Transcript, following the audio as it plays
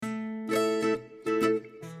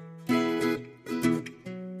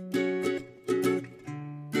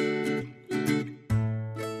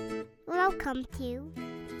Welcome to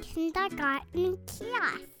Kindergarten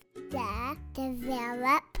Kiosk, the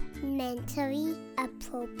developmentally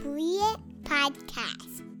appropriate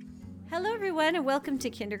podcast. Hello, everyone, and welcome to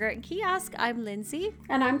Kindergarten Kiosk. I'm Lindsay.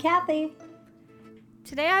 And I'm Kathy.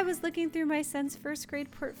 Today I was looking through my son's first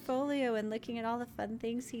grade portfolio and looking at all the fun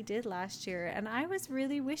things he did last year, and I was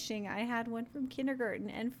really wishing I had one from kindergarten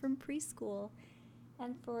and from preschool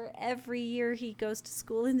and for every year he goes to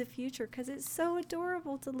school in the future, because it's so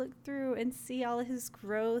adorable to look through and see all his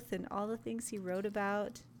growth and all the things he wrote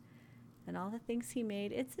about and all the things he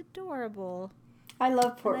made. It's adorable. I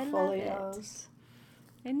love portfolios.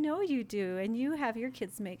 I know you do, and you have your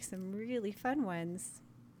kids make some really fun ones.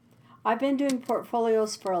 I've been doing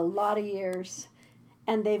portfolios for a lot of years,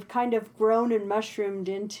 and they've kind of grown and mushroomed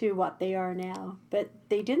into what they are now. But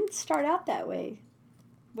they didn't start out that way.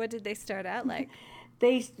 What did they start out like?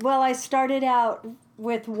 I started out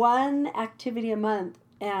with one activity a month,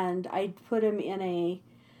 and I put them in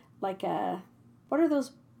what are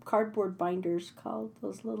those cardboard binders called?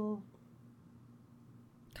 Those little...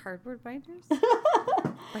 Cardboard binders?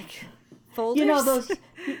 Like folders? You know those,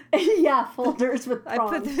 yeah, folders with prongs.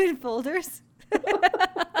 I put them in folders.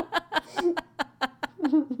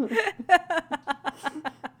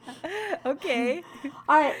 Okay.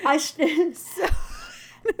 All right,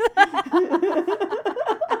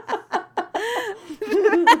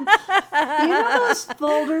 You know those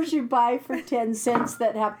folders you buy for 10 cents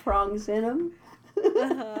that have prongs in them?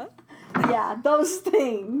 Uh-huh. Yeah, those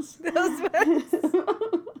things. Those ones.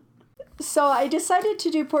 So I decided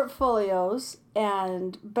to do portfolios,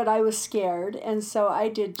 but I was scared, and so I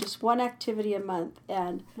did just one activity a month.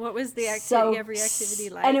 And what was the activity? Every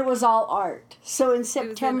activity like? And it was all art. So in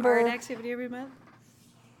September, it was an art activity every month.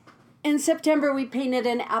 In September, we painted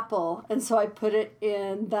an apple, and so I put it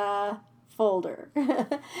in the folder. In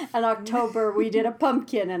October, we did a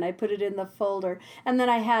pumpkin, and I put it in the folder. And then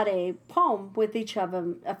I had a poem with each of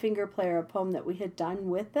them, a finger player, a poem that we had done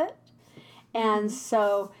with it. And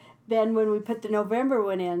so then when we put the November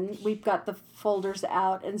one in, we got the folders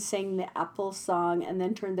out and sang the apple song, and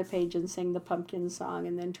then turned the page and sang the pumpkin song,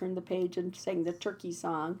 and then turned the page and sang the turkey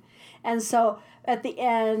song. And so at the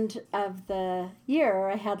end of the year,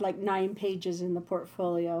 I had like 9 pages in the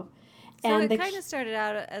portfolio. So and it kind of started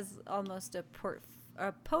out as almost a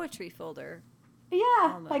poetry folder. Yeah,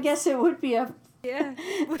 almost. I guess it would be a... Yeah.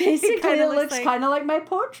 Basically, it looks kind of like my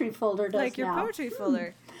poetry folder does now. Like your poetry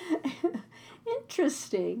folder.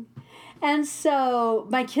 Interesting. And so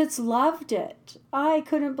my kids loved it. I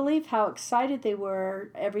couldn't believe how excited they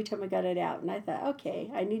were every time I got it out. And I thought,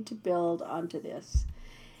 okay, I need to build onto this.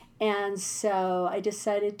 And so I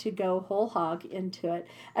decided to go whole hog into it.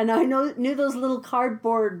 And I knew those little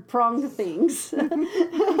cardboard prong things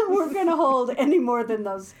weren't going to hold any more than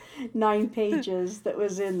those 9 pages that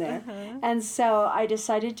was in there. Uh-huh. And so I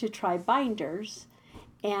decided to try binders.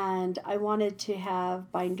 And I wanted to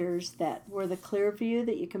have binders that were the clear view,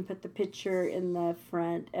 that you can put the picture in the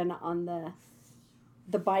front and on the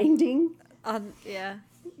binding. Yeah.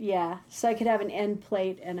 Yeah, so I could have an end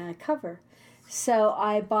plate and a cover. So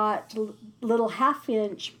I bought little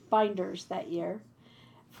 1/2-inch binders that year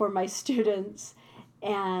for my students.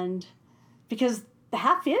 And because the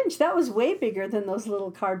 1/2-inch, that was way bigger than those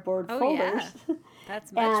little cardboard folders. Yeah.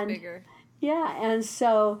 That's much bigger. Yeah, and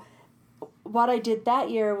so what I did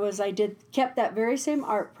that year was kept that very same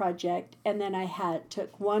art project, and then I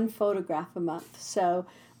took one photograph a month. So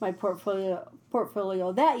my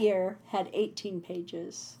portfolio that year had 18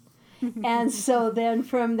 pages. And so then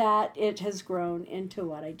from that, it has grown into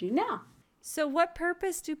what I do now. So what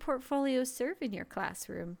purpose do portfolios serve in your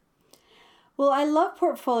classroom? Well, I love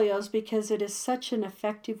portfolios because it is such an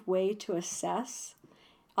effective way to assess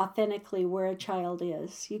authentically where a child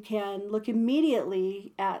is. You can look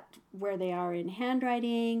immediately at where they are in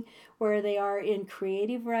handwriting, where they are in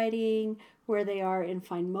creative writing, where they are in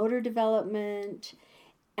fine motor development,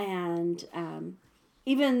 and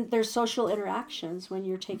even their social interactions when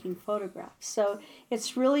you're taking photographs. So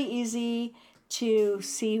it's really easy to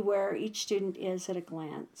see where each student is at a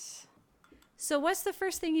glance. So what's the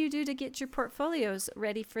first thing you do to get your portfolios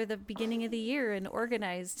ready for the beginning of the year and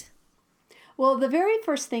organized? Well, the very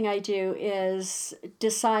first thing I do is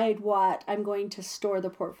decide what I'm going to store the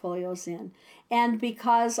portfolios in. And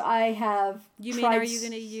because I have are you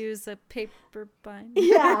going to use a paper binder?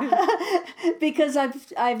 Yeah, because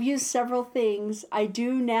I've used several things. I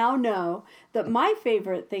do now know that my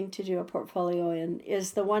favorite thing to do a portfolio in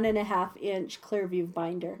is the 1.5-inch Clearview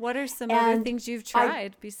binder. What are some other things you've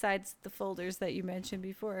tried besides the folders that you mentioned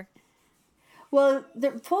before? Well,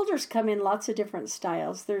 the folders come in lots of different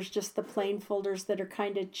styles. There's just the plain folders that are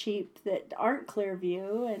kind of cheap that aren't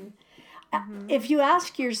Clearview, and if you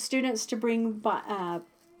ask your students to bring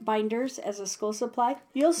binders as a school supply,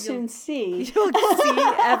 you'll soon see. You'll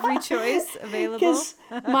see every choice available. Because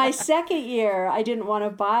my second year, I didn't want to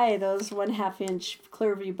buy those 1/2 inch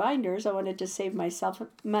Clearview binders. I wanted to save myself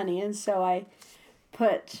money, and so I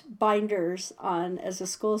put binders on as a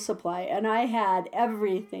school supply, and I had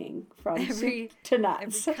everything from soup to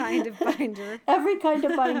nuts. Every kind of binder. Every kind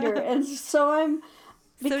of binder. And so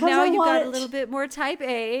So now you got a little bit more type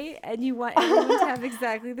A, and you want everyone to have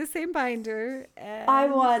exactly the same binder. And I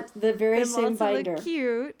want the very same binder. Look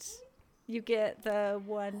cute. You get the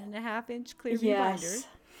 1.5 inch Clearview binder.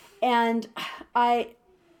 And I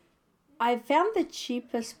found the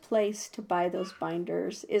cheapest place to buy those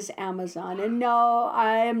binders is Amazon. And no,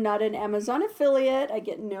 I am not an Amazon affiliate. I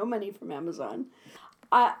get no money from Amazon.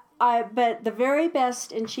 But the very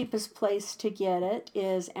best and cheapest place to get it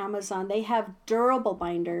is Amazon. They have durable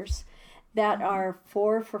binders that are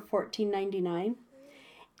 4 for $14.99.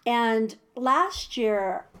 And last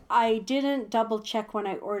year, I didn't double check when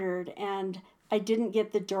I ordered, and I didn't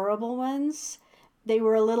get the durable ones. They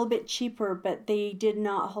were a little bit cheaper, but they did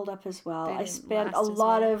not hold up as well. I spent a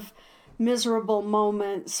lot of miserable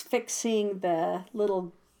moments fixing the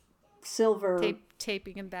little silver...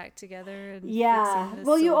 Taping them back together. And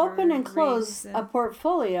well, you open and close a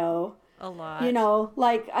portfolio. A lot. You know,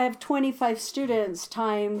 like I have 25 students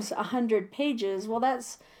times 100 pages. Well,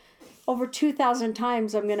 that's over 2,000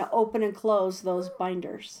 times I'm going to open and close those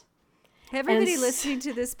binders. Everybody listening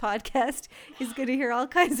to this podcast is going to hear all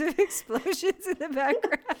kinds of explosions in the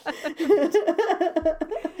background.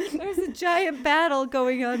 There's a giant battle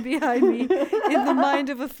going on behind me in the mind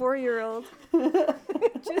of a 4-year-old.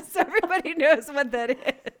 Just so everybody knows what that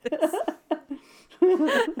is.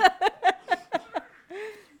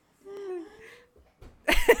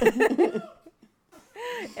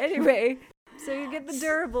 Anyway, so you get the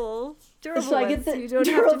durable so I get the so you don't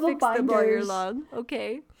have to fix them all year long.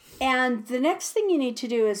 Okay. And the next thing you need to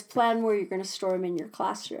do is plan where you're going to store them in your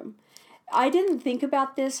classroom. I didn't think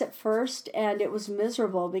about this at first, and it was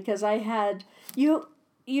miserable because I had you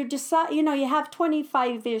decide, you have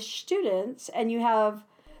 25-ish students, and you have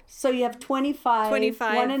 25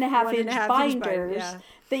 1.5 inch binders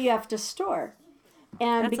that you have to store.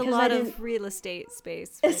 And that's because a lot of real estate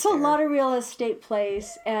space. It's a lot of real estate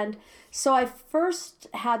place, and so I first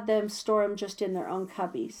had them store them just in their own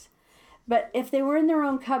cubbies. But if they were in their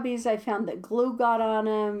own cubbies, I found that glue got on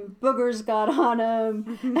them, boogers got on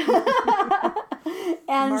them.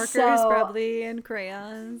 And markers probably, and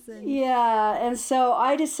crayons. And and so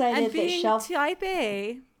I decided that shelf... type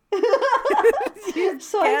A, you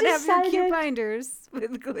can't have your cute binders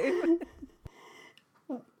with glue.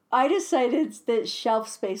 I decided that shelf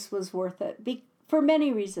space was worth it for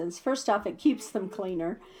many reasons. First off, it keeps them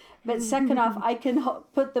cleaner. But second off, I can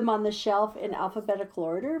put them on the shelf in alphabetical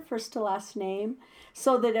order, first to last name,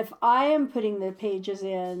 so that if I am putting the pages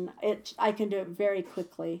in, I can do it very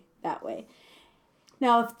quickly that way.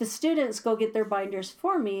 Now, if the students go get their binders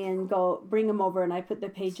for me and go bring them over and I put the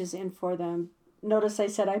pages in for them, notice I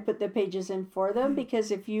said I put the pages in for them,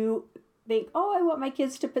 because if you think, I want my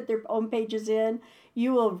kids to put their own pages in,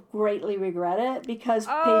 you will greatly regret it, because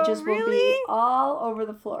pages will be all over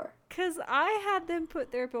the floor. Because I had them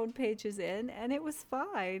put their own pages in, and it was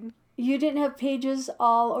fine. You didn't have pages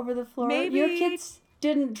all over the floor? Your kids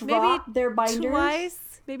didn't drop their binders?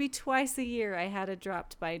 Maybe twice a year I had a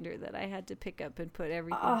dropped binder that I had to pick up and put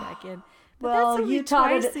everything back in. But well, that's only you taught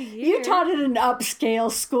twice it. A year. You taught at an upscale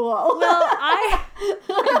school. Well, I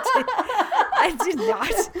did not.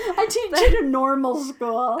 I teach at a normal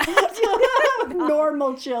school.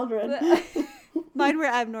 Normal children. Mine were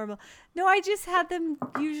abnormal. No, I just had them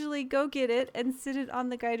usually go get it and sit it on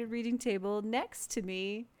the guided reading table next to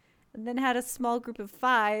me, and then had a small group of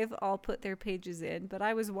 5 all put their pages in, but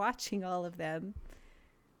I was watching all of them.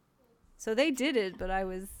 So they did it, but I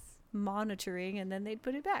was monitoring, and then they'd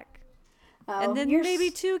put it back. And then maybe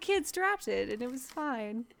 2 kids dropped it, and it was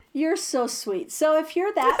fine. You're so sweet. So if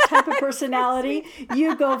you're that type of personality,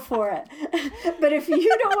 you go for it. But if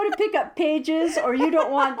you don't want to pick up pages, or you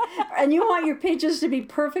want your pages to be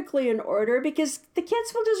perfectly in order, because the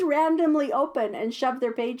kids will just randomly open and shove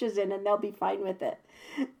their pages in, and they'll be fine with it.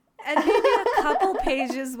 And maybe a couple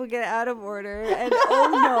pages will get out of order, and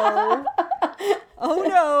oh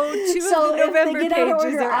no, 2 of the November pages are out of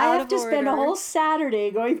order. I have to spend a whole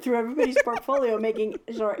Saturday going through everybody's portfolio, making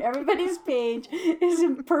sure everybody's page is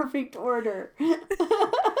in perfect order.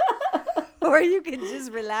 Or you can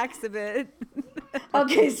just relax a bit.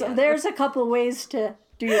 Okay, so there's a couple ways to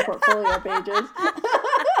do your portfolio pages.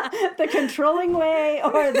 The controlling way,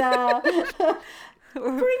 or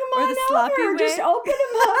Bring them on the sloppy over. way. Just open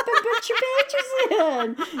them up and put your pages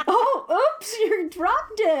in. Oh, oops, you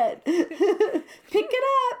dropped it. Pick it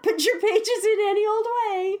up. Put your pages in any old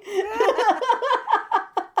way.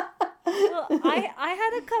 Well, I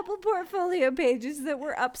had a couple portfolio pages that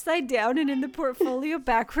were upside down and in the portfolio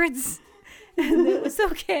backwards. And it was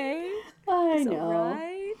okay. I It's know. all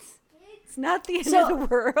right. It's not the end of the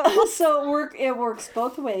world. So it works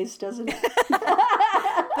both ways, doesn't it?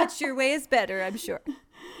 But your way is better, I'm sure.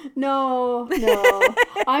 No.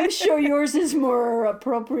 I'm sure yours is more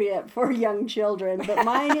appropriate for young children, but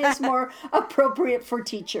mine is more appropriate for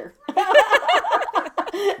teacher.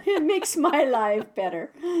 It makes my life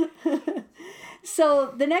better.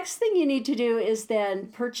 So the next thing you need to do is then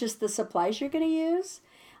purchase the supplies you're going to use.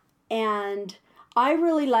 And I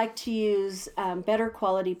really like to use better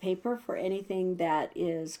quality paper for anything that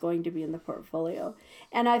is going to be in the portfolio.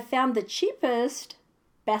 And I found the cheapest,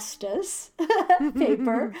 bestest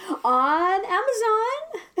paper on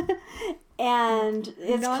Amazon. And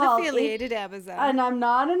it's called... Non-affiliated Amazon. And I'm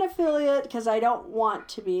not an affiliate because I don't want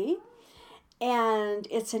to be. And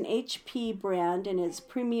it's an HP brand, and it's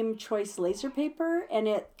Premium Choice Laser Paper. And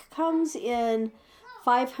it comes in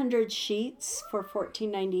 500 sheets for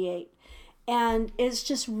 $14.98. And it's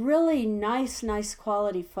just really nice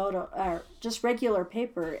quality just regular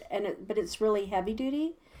paper, but it's really heavy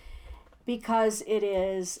duty because it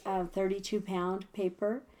is 32-pound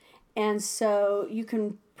paper, and so you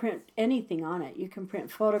can print anything on it. You can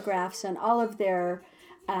print photographs, and all of their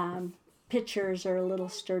pictures are a little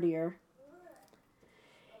sturdier.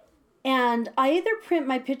 And I either print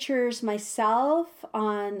my pictures myself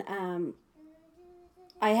on.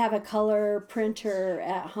 I have a color printer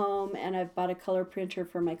at home, and I've bought a color printer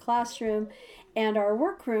for my classroom, and our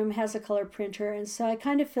workroom has a color printer, and so I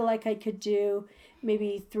kind of feel like I could do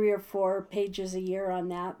maybe 3 or 4 pages a year on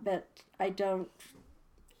that, but I don't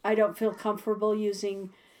feel comfortable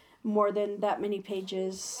using more than that many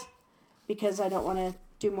pages because I don't want to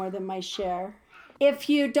do more than my share. If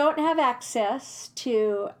you don't have access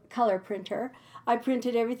to color printer, I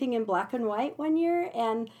printed everything in black and white one year,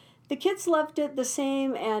 and the kids loved it the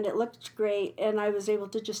same, and it looked great, and I was able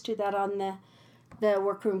to just do that on the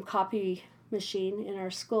workroom copy machine in our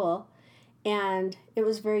school, and it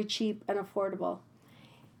was very cheap and affordable.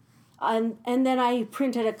 And then I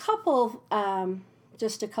printed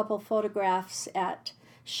just a couple photographs at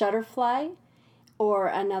Shutterfly or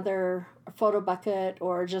another photo bucket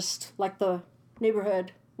or just like the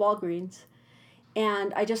neighborhood Walgreens,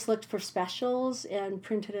 and I just looked for specials and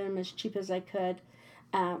printed them as cheap as I could.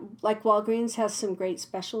 Like Walgreens has some great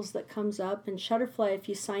specials that comes up, and Shutterfly, if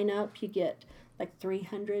you sign up, you get like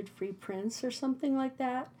 300 free prints or something like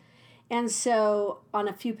that. And so on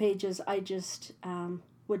a few pages, I just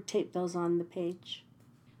would tape those on the page.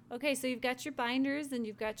 Okay, so you've got your binders and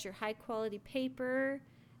you've got your high quality paper,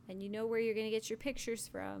 and you know where you're going to get your pictures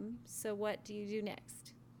from. So what do you do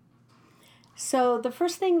next? So the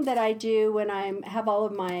first thing that I do when I have all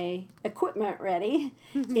of my equipment ready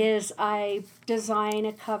is I design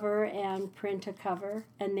a cover and print a cover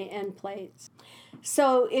and the end plates.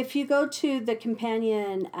 So if you go to the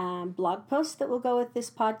companion blog post that will go with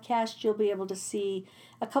this podcast, you'll be able to see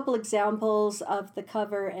a couple examples of the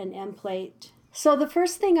cover and end plate. So the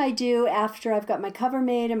first thing I do after I've got my cover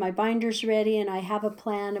made and my binders ready and I have a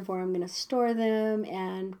plan of where I'm going to store them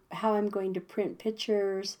and how I'm going to print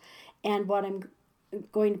pictures and what I'm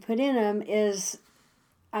going to put in them is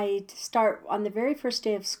I start on the very first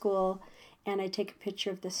day of school and I take a picture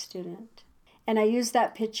of the student. And I use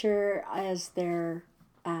that picture as their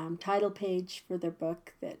title page for their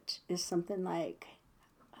book that is something like,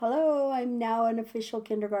 "Hello, I'm now an official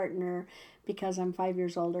kindergartner because I'm 5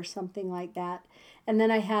 years old," or something like that. And then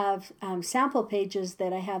I have sample pages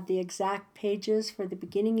that I have the exact pages for the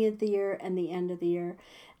beginning of the year and the end of the year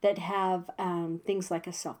that have things like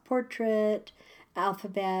a self-portrait,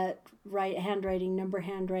 alphabet, handwriting, number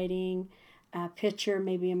handwriting, a picture,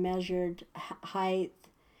 maybe a measured height,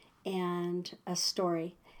 and a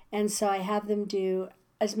story. And so I have them do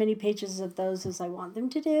as many pages of those as I want them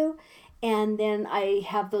to do. And then I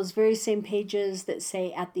have those very same pages that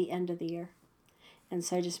say at the end of the year. And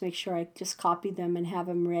so I just make sure I just copy them and have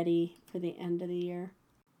them ready for the end of the year.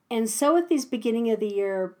 And so with these beginning of the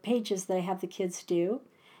year pages that I have the kids do,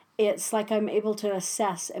 it's like I'm able to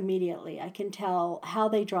assess immediately. I can tell how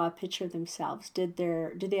they draw a picture themselves. Do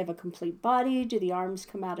they have a complete body? Do the arms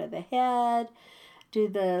come out of the head? Do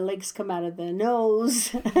the legs come out of the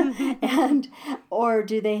nose? Or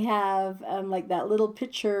do they have like that little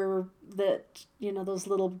picture that, those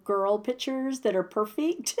little girl pictures that are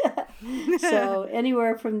perfect. So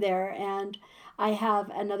anywhere from there. And I have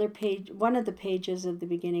another page, one of the pages of the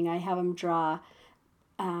beginning, I have them draw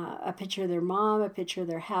a picture of their mom, a picture of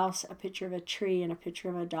their house, a picture of a tree, and a picture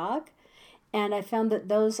of a dog. And I found that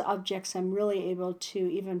those objects I'm really able to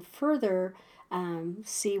even further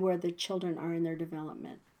see where the children are in their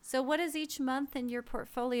development. So what does each month in your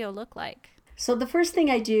portfolio look like? So the first thing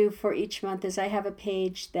I do for each month is I have a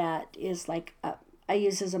page that is like, I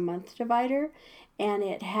use as a month divider, and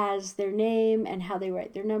it has their name and how they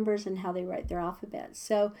write their numbers and how they write their alphabet.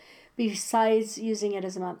 So besides using it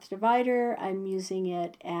as a month divider, I'm using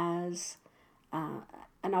it as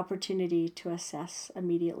an opportunity to assess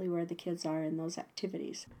immediately where the kids are in those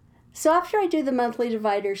activities. So after I do the monthly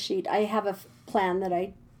divider sheet, I have a plan that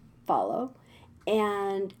I follow,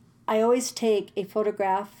 and I always take a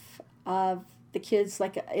photograph of the kids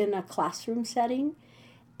like in a classroom setting,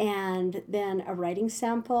 and then a writing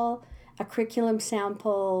sample, a curriculum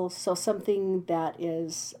sample, so something that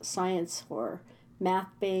is science or math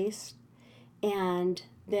based, and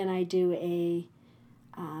then I do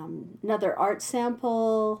another art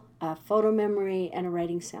sample, a photo memory, and a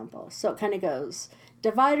writing sample. So it kind of goes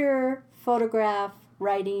divider, photograph,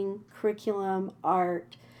 writing, curriculum,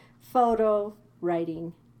 art, photo,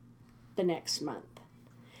 writing the next month.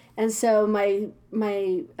 And so my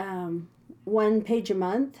 1 page a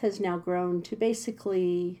month has now grown to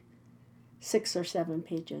basically 6 or 7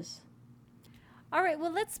 pages. All right,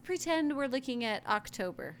 well, let's pretend we're looking at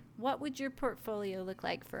October. What would your portfolio look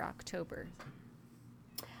like for October?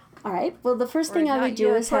 All right. Well, the first thing I would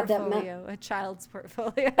do is have that a child's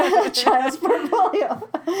portfolio. Child's portfolio.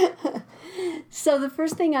 So the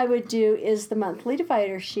first thing I would do is the monthly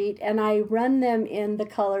divider sheet, and I run them in the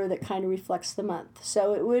color that kind of reflects the month.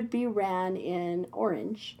 So it would be ran in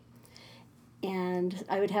orange, and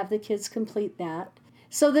I would have the kids complete that.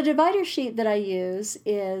 So the divider sheet that I use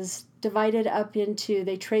is divided up into,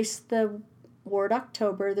 they trace the word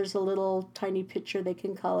October. There's a little tiny picture they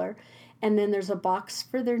can color. And then there's a box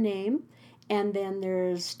for their name, and then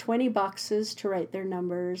there's 20 boxes to write their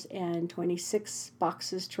numbers and 26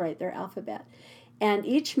 boxes to write their alphabet. And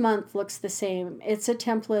each month looks the same. It's a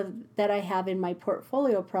template that I have in my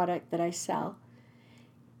portfolio product that I sell.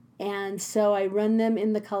 And so I run them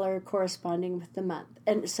in the color corresponding with the month.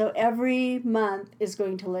 And so every month is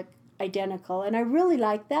going to look identical. And I really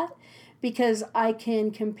like that because I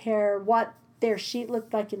can compare what their sheet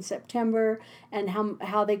looked like in September and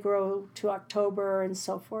how they grow to October and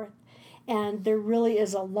so forth. And there really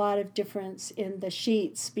is a lot of difference in the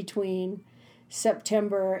sheets between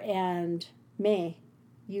September and May.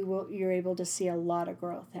 You're able to see a lot of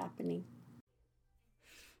growth happening.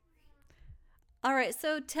 All right,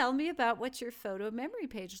 so tell me about what your photo memory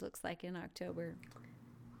page looks like in October.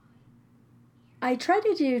 I try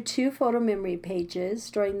to do 2 photo memory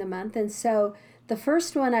pages during the month, and so the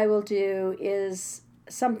first one I will do is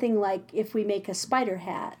something like if we make a spider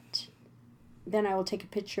hat, then I will take a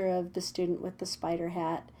picture of the student with the spider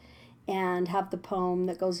hat and have the poem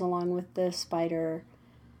that goes along with the spider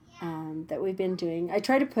that we've been doing. I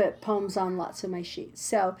try to put poems on lots of my sheets.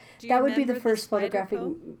 So that would be the first photographic.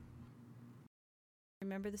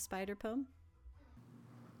 Remember the spider poem?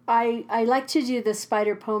 I like to do the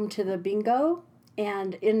spider poem to the bingo,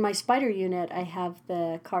 and in my spider unit I have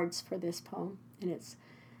the cards for this poem. And it's,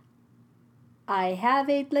 I have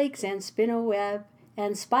 8 legs and spin a web,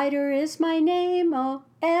 and spider is my name, oh,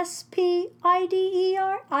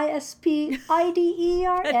 S-P-I-D-E-R, I-S-P-I-D-E-R,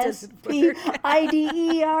 S-P-I-D-E-R,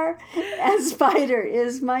 and spider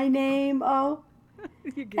is my name, oh,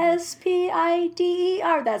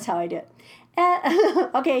 S-P-I-D-E-R, that's how I do it.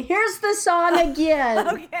 Okay, here's the song again.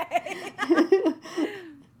 Okay.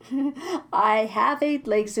 I have 8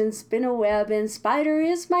 legs and spin a web, and spider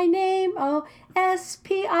is my name. Oh,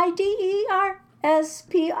 S-P-I-D-E-R,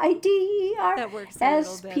 S-P-I-D-E-R. That works a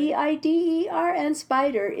little better. S-P-I-D-E-R, and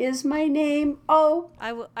spider is my name. Oh.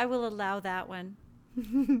 I will allow that one.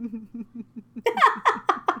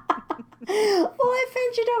 Well, I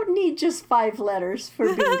found you don't need just 5 letters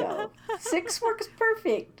for bingo. 6 works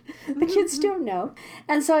perfect. The kids don't know.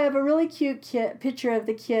 And so I have a really cute picture of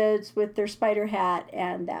the kids with their spider hat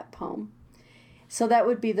and that poem. So that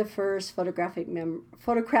would be the first photographic,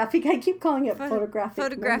 I keep calling it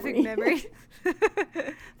photographic memory.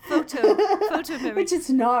 Photo memory. Which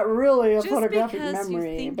is not really a photographic memory. Just because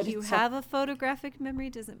you think but you have a photographic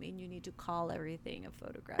memory doesn't mean you need to call everything a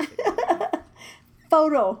photographic memory.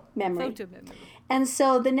 Photo memory. Photo memory. And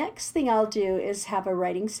so the next thing I'll do is have a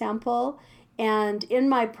writing sample. And in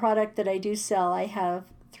my product that I do sell, I have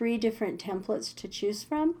 3 different templates to choose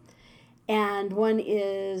from. And one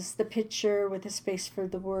is the picture with a space for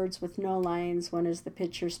the words with no lines. One is the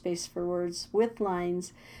picture space for words with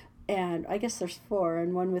lines. And I guess there's 4.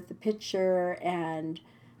 And one with the picture and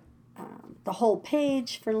the whole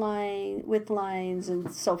page for with lines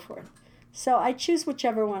and so forth. So I choose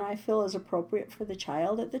whichever one I feel is appropriate for the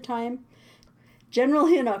child at the time.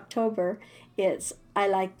 Generally in October, I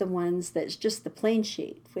like the ones that's just the plain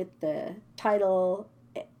sheet with the title,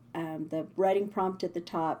 the writing prompt at the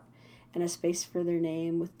top, and a space for their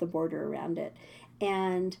name with the border around it.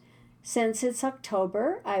 And since it's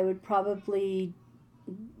October, I would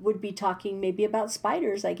be talking maybe about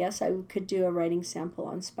spiders. I guess I could do a writing sample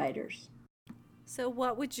on spiders. So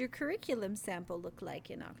what would your curriculum sample look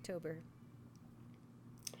like in October?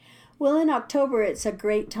 Well, in October, it's a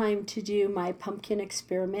great time to do my pumpkin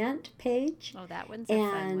experiment page. Oh, that one's a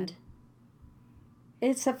fun one.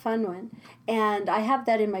 It's a fun one. And I have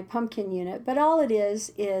that in my pumpkin unit. But all it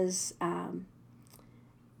is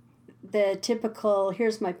the typical,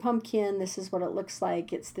 here's my pumpkin, this is what it looks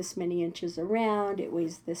like, it's this many inches around, it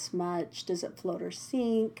weighs this much, does it float or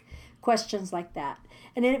sink, questions like that.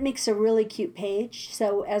 And then it makes a really cute page.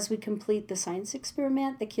 So as we complete the science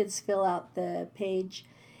experiment, the kids fill out the page,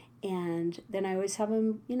 and then I always have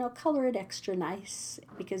them, color it extra nice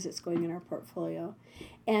because it's going in our portfolio.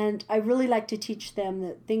 And I really like to teach them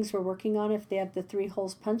that things we're working on, if they have the 3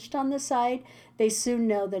 holes punched on the side, they soon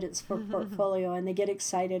know that it's for portfolio, and they get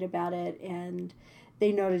excited about it, and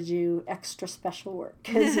they know to do extra special work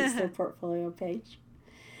because it's their portfolio page.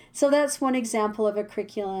 So that's one example of a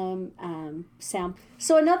curriculum sample.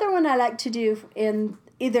 So another one I like to do in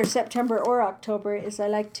either September or October is I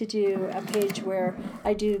like to do a page where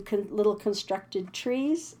I do little constructed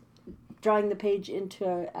trees, drawing the page into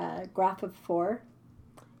a graph of 4,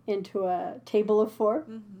 into a table of 4,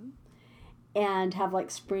 and have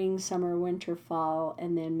like spring, summer, winter, fall,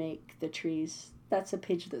 and then make the trees. That's a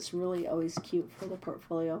page that's really always cute for the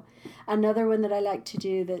portfolio. Another one that I like to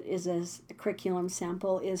do that is a curriculum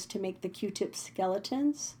sample is to make the Q-tip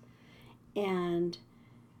skeletons, and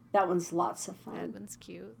that one's lots of fun. That one's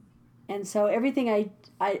cute. And so everything I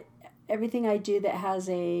do that has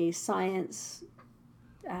a science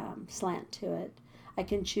slant to it, I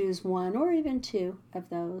can choose 1 or even 2 of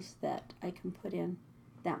those that I can put in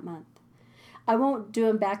that month. I won't do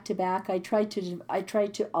them back to back. I try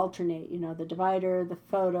to alternate, the divider, the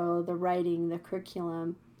photo, the writing, the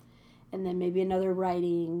curriculum, and then maybe another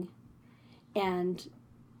writing. And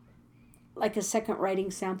like a second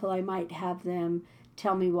writing sample, I might have them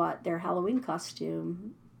tell me what their Halloween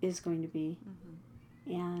costume is going to be.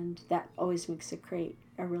 And that always makes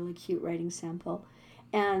a really cute writing sample.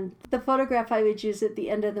 And the photograph I would use at the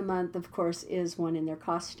end of the month, of course, is one in their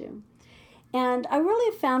costume. And I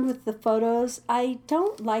really found with the photos, I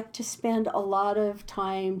don't like to spend a lot of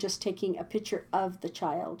time just taking a picture of the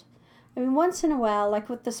child. I mean, once in a while, like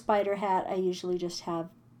with the spider hat, I usually just have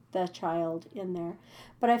the child in there.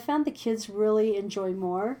 But I found the kids really enjoy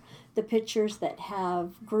more the pictures that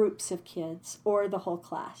have groups of kids or the whole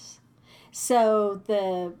class. So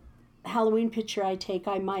the Halloween picture I take,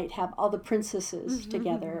 I might have all the princesses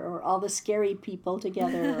together, or all the scary people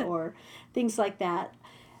together, or things like that.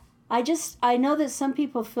 I know that some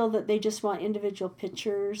people feel that they just want individual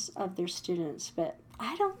pictures of their students, but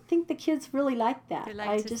I don't think the kids really like that. They like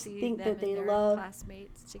I to just see think them that they and their love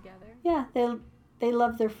classmates together. Yeah, they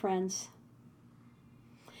love their friends.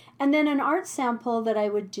 And then an art sample that I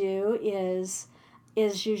would do is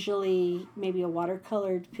usually maybe a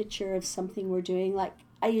watercolored picture of something we're doing. Like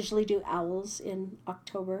I usually do owls in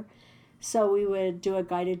October. So we would do a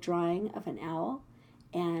guided drawing of an owl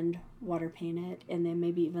and water paint it, and then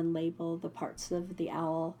maybe even label the parts of the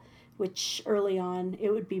owl, which early on it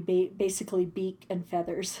would be basically beak and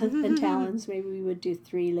feathers and talons. Maybe we would do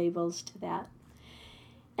 3 labels to that.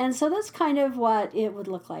 And so that's kind of what it would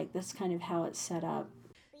look like. That's kind of how it's set up.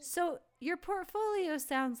 So your portfolio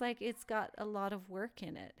sounds like it's got a lot of work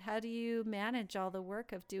in it. How do you manage all the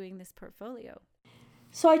work of doing this portfolio?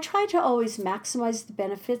 So I try to always maximize the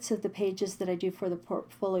benefits of the pages that I do for the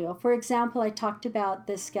portfolio. For example, I talked about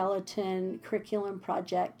the skeleton curriculum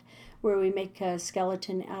project where we make a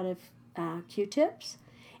skeleton out of Q-tips.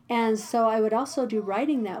 And so I would also do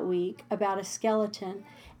writing that week about a skeleton.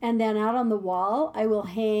 And then out on the wall, I will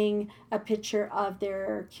hang a picture of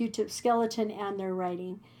their Q-tip skeleton and their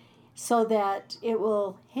writing, so that it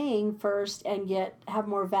will hang first and have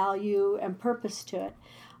more value and purpose to it.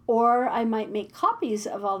 Or I might make copies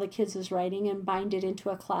of all the kids' writing and bind it into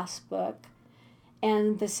a class book.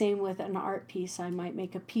 And the same with an art piece. I might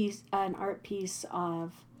make an art piece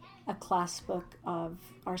of a class book of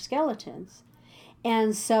our skeletons.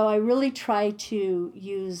 And so I really try to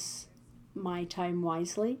use my time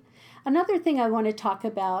wisely. Another thing I want to talk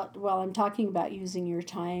about while I'm talking about using your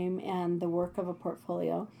time and the work of a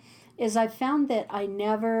portfolio is I found that I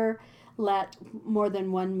never let more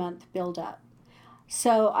than 1 month build up.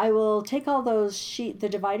 So I will take all those the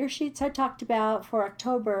divider sheets I talked about for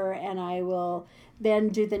October, and I will then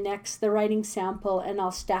do the writing sample, and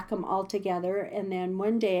I'll stack them all together. And then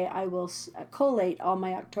one day I will collate all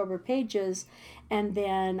my October pages. And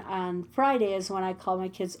then on Friday is when I call my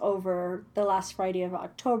kids over, the last Friday of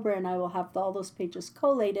October, and I will have all those pages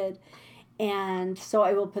collated. And so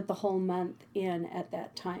I will put the whole month in at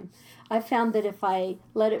that time. I found that if I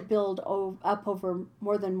let it build up over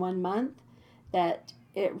more than 1 month, that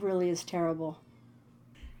it really is terrible.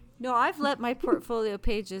 No, I've let my portfolio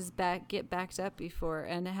pages get backed up before,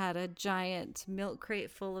 and had a giant milk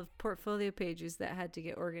crate full of portfolio pages that had to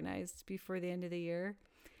get organized before the end of the year,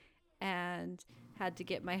 and had to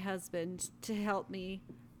get my husband to help me,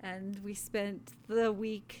 and we spent the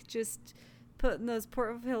week just putting those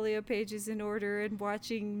portfolio pages in order and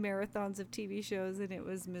watching marathons of TV shows, and it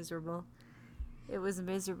was miserable. It was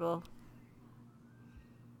miserable.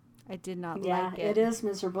 I did not like it. Yeah, it is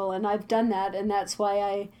miserable, and I've done that, and that's why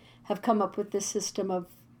I have come up with this system of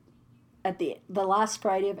at the last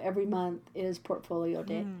Friday of every month is portfolio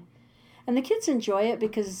day. And the kids enjoy it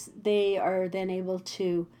because they are then able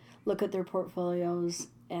to look at their portfolios,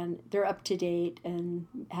 and they're up to date and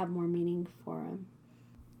have more meaning for them.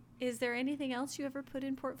 Is there anything else you ever put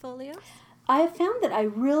in portfolios? I have found that I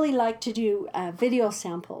really like to do video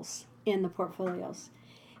samples in the portfolios.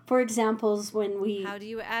 For examples, when we... How do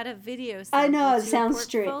you add a video sample? I know, it to sounds a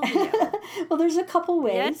straight. portfolio? Well, there's a couple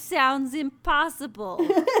ways. That sounds impossible.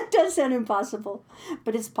 It does sound impossible,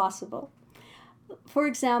 but it's possible. For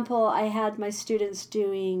example, I had my students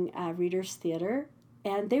doing Reader's Theater,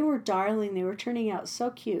 and they were darling. They were turning out so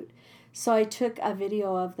cute. So I took a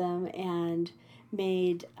video of them and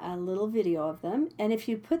made a little video of them. And if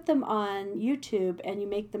you put them on YouTube and you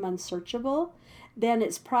make them unsearchable, then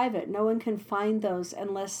it's private. No one can find those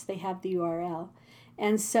unless they have the URL.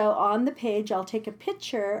 And so on the page, I'll take a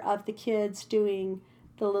picture of the kids doing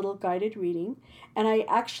the little guided reading, and I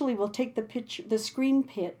actually will take the screen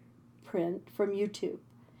print from YouTube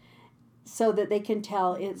so that they can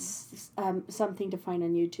tell it's something to find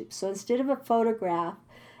on YouTube. So instead of a photograph,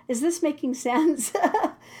 is this making sense?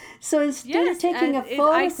 So instead of taking a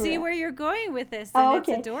photograph... I see where you're going with this, and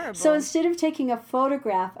okay. It's adorable. So instead of taking a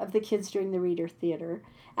photograph of the kids doing the Reader Theater,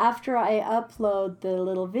 after I upload the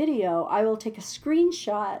little video, I will take a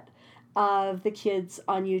screenshot of the kids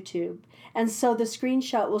on YouTube. And so the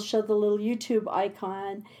screenshot will show the little YouTube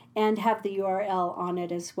icon and have the URL on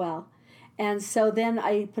it as well. And so then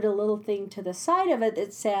I put a little thing to the side of it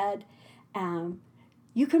that said,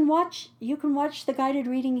 you can watch the guided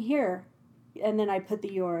reading here. And then I put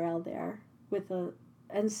the URL there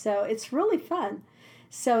and so it's really fun.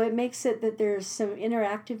 So it makes it that there's some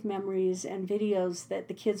interactive memories and videos that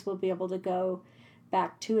the kids will be able to go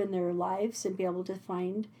back to in their lives and be able to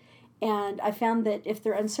find. And I found that if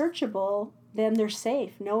they're unsearchable, then they're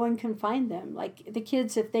safe. No one can find them. Like the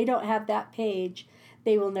kids, if they don't have that page,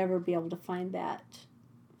 they will never be able to find that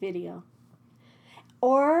video.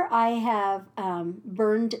 Or I have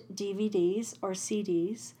burned DVDs or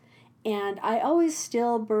CDs. And I always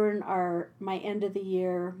still burn my end of the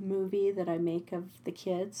year movie that I make of the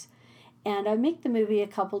kids. And I make the movie a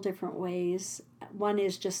couple different ways. One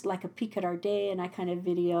is just like a peek at our day, and I kind of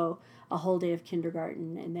video a whole day of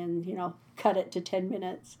kindergarten and then, cut it to 10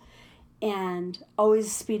 minutes. And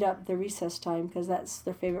always speed up the recess time because that's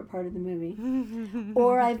their favorite part of the movie.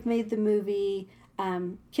 Or I've made the movie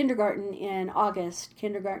kindergarten in August,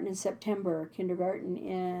 kindergarten in September, kindergarten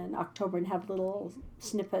in October, and have little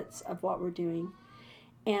snippets of what we're doing.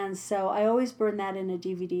 And so I always burn that in a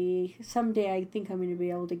DVD. Someday I think I'm going to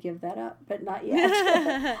be able to give that up, but not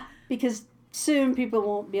yet. Because soon people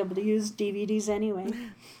won't be able to use DVDs anyway.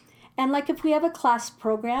 And like if we have a class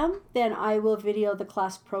program, then I will video the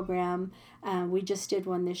class program. We just did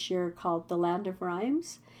one this year called The Land of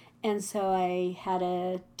Rhymes. And so I had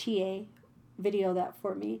a TA video that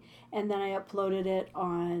for me, and then I uploaded it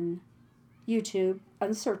on YouTube,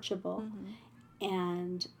 unsearchable.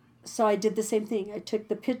 And so I did the same thing. I took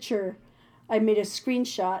the picture, I made a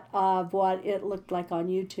screenshot of what it looked like on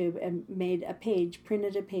YouTube and made a page,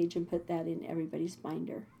 printed a page, and put that in everybody's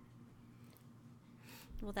binder.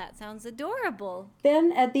 Well, that sounds adorable.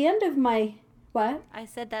 Then at the end of my... What? I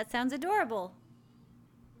said that sounds adorable.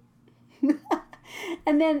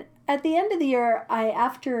 And then at the end of the year,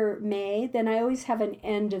 after May, then I always have an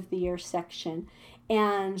end of the year section.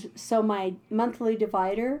 And so my monthly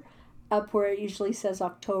divider, up where it usually says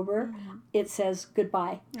October, it says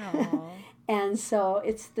goodbye. Aw. And so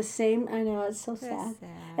it's the same, I know, it's so sad. Sad.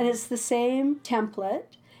 And it's the same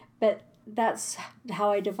template, but that's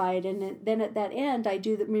how I divide. And then at that end, I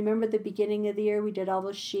do, remember the beginning of the year, we did all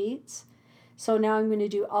those sheets. So now I'm going to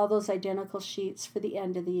do all those identical sheets for the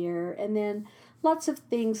end of the year. And then lots of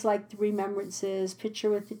things like the remembrances, picture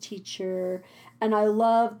with the teacher. And I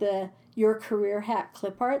love the Your Career Hack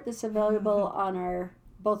clip art that's available on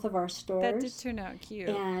both of our stores. That did turn out cute.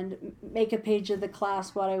 And make a page of the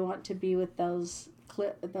class what I want to be with those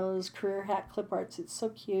Career Hack clip arts. It's so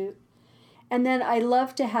cute. And then I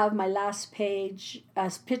love to have my last page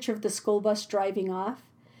a picture of the school bus driving off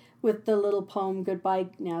with the little poem, goodbye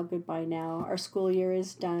now, our school year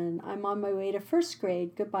is done. I'm on my way to first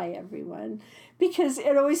grade, goodbye everyone. Because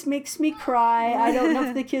it always makes me cry. I don't know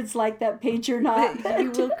if the kids like that page or not. But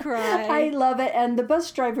you will cry. I love it. And the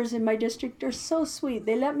bus drivers in my district are so sweet.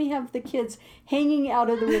 They let me have the kids hanging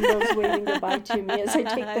out of the windows waving goodbye to me as I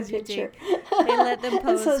take the picture. They let them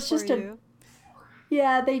pose so it's for just you.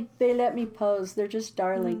 Yeah, they let me pose. They're just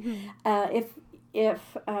darling.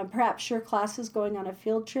 If perhaps your class is going on a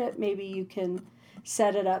field trip, maybe you can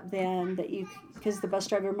set it up then because the bus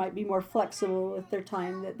driver might be more flexible with their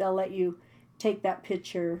time, that they'll let you take that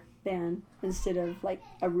picture then instead of like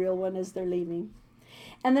a real one as they're leaving.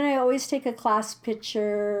 And then I always take a class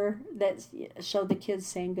picture that show the kids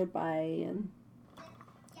saying goodbye,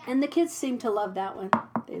 and the kids seem to love that one.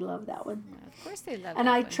 They love that one. Yeah, of course they love And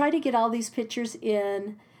that I one. try to get all these pictures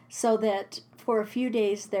in so that for a few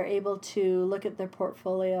days they're able to look at their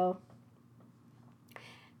portfolio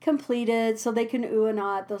completed so they can ooh and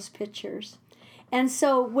ah at those pictures. And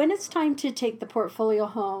so when it's time to take the portfolio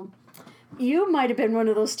home, you might have been one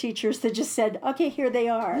of those teachers that just said, okay, here they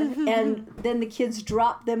are. And then the kids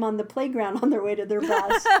dropped them on the playground on their way to their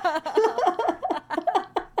bus.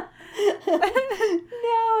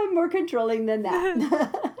 No, I'm more controlling than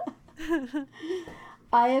that.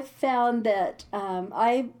 I have found that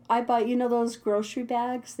I buy, those grocery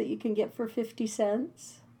bags that you can get for 50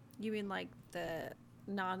 cents? You mean like the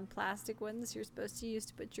non-plastic ones you're supposed to use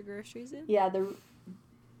to put your groceries in? Yeah,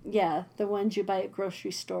 the ones you buy at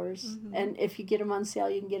grocery stores. And if you get them on sale,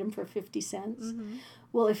 you can get them for 50 cents.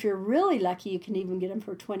 Well, if you're really lucky, you can even get them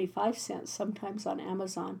for 25 cents sometimes on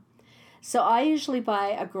Amazon. So I usually buy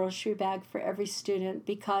a grocery bag for every student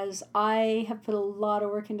because I have put a lot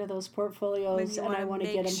of work into those portfolios and I want to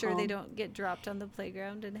get them make sure home. they don't get dropped on the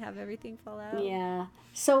playground and have everything fall out. Yeah.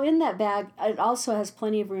 So in that bag, it also has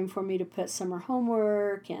plenty of room for me to put summer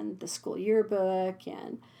homework and the school yearbook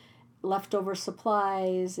and leftover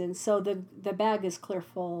supplies. And so the bag is clear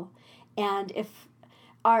full. And if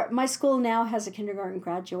my school now has a kindergarten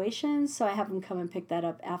graduation, so I have them come and pick that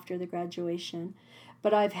up after the graduation.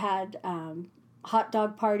 But I've had hot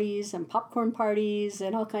dog parties and popcorn parties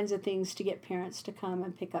and all kinds of things to get parents to come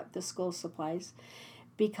and pick up the school supplies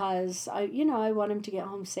because I want them to get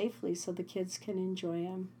home safely so the kids can enjoy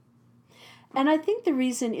them. And I think the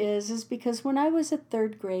reason is because when I was a I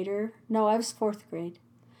was fourth grade.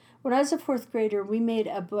 When I was a fourth grader, we made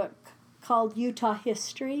a book called Utah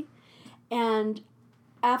History. And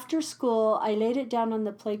after school, I laid it down on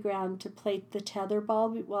the playground to play the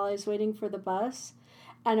tetherball while I was waiting for the bus.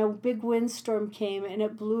 And a big windstorm came and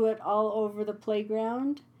it blew it all over the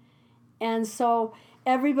playground. And so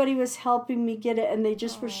everybody was helping me get it and they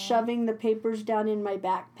just were shoving the papers down in my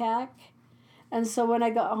backpack. And so when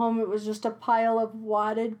I got home, it was just a pile of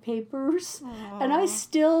wadded papers. And I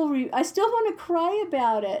still want to cry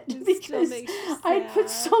about it because I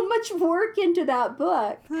put so much work into that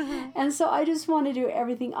book. And so I just want to do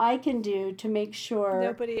everything I can do to make sure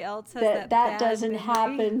nobody else has that doesn't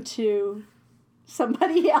happen to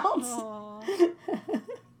somebody else.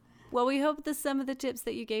 Well, we hope that some of the tips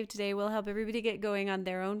that you gave today will help everybody get going on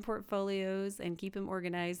their own portfolios and keep them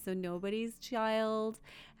organized so nobody's child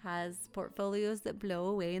has portfolios that blow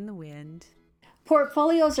away in the wind.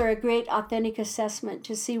 Portfolios are a great authentic assessment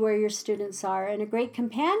to see where your students are, and a great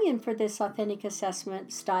companion for this authentic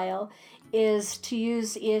assessment style is to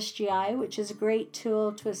use ESGI, which is a great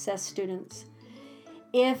tool to assess students.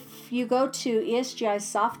 If you go to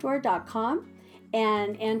esgisoftware.com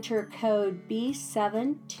and enter code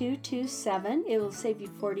B7227, it will save you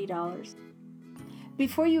 $40.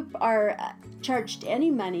 Before you are charged any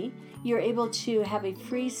money, you're able to have a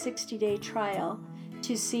free 60-day trial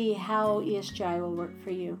to see how ESGI will work for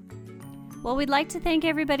you. Well, we'd like to thank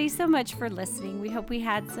everybody so much for listening. We hope we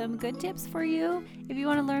had some good tips for you. If you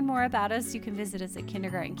want to learn more about us, you can visit us at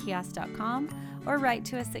kindergartenkiosk.com or write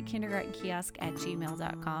to us at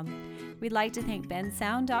kindergartenkiosk@gmail.com. We'd like to thank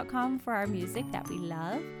bensound.com for our music that we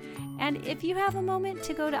love. And if you have a moment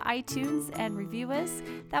to go to iTunes and review us,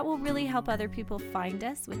 that will really help other people find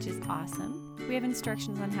us, which is awesome. We have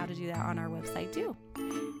instructions on how to do that on our website too.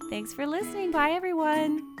 Thanks for listening. Bye,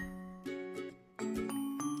 everyone.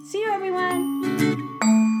 See you, everyone.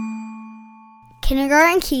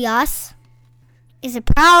 Kindergarten Kiosk is a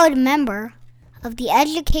proud member of the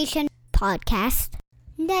Education Podcast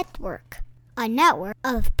Network, a network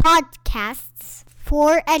of podcasts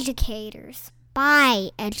for educators by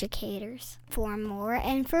educators. For more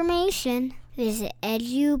information, visit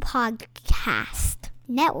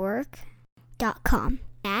edupodcastnetwork.com.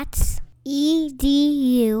 That's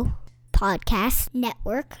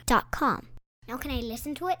edupodcastnetwork.com. Now can I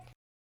listen to it?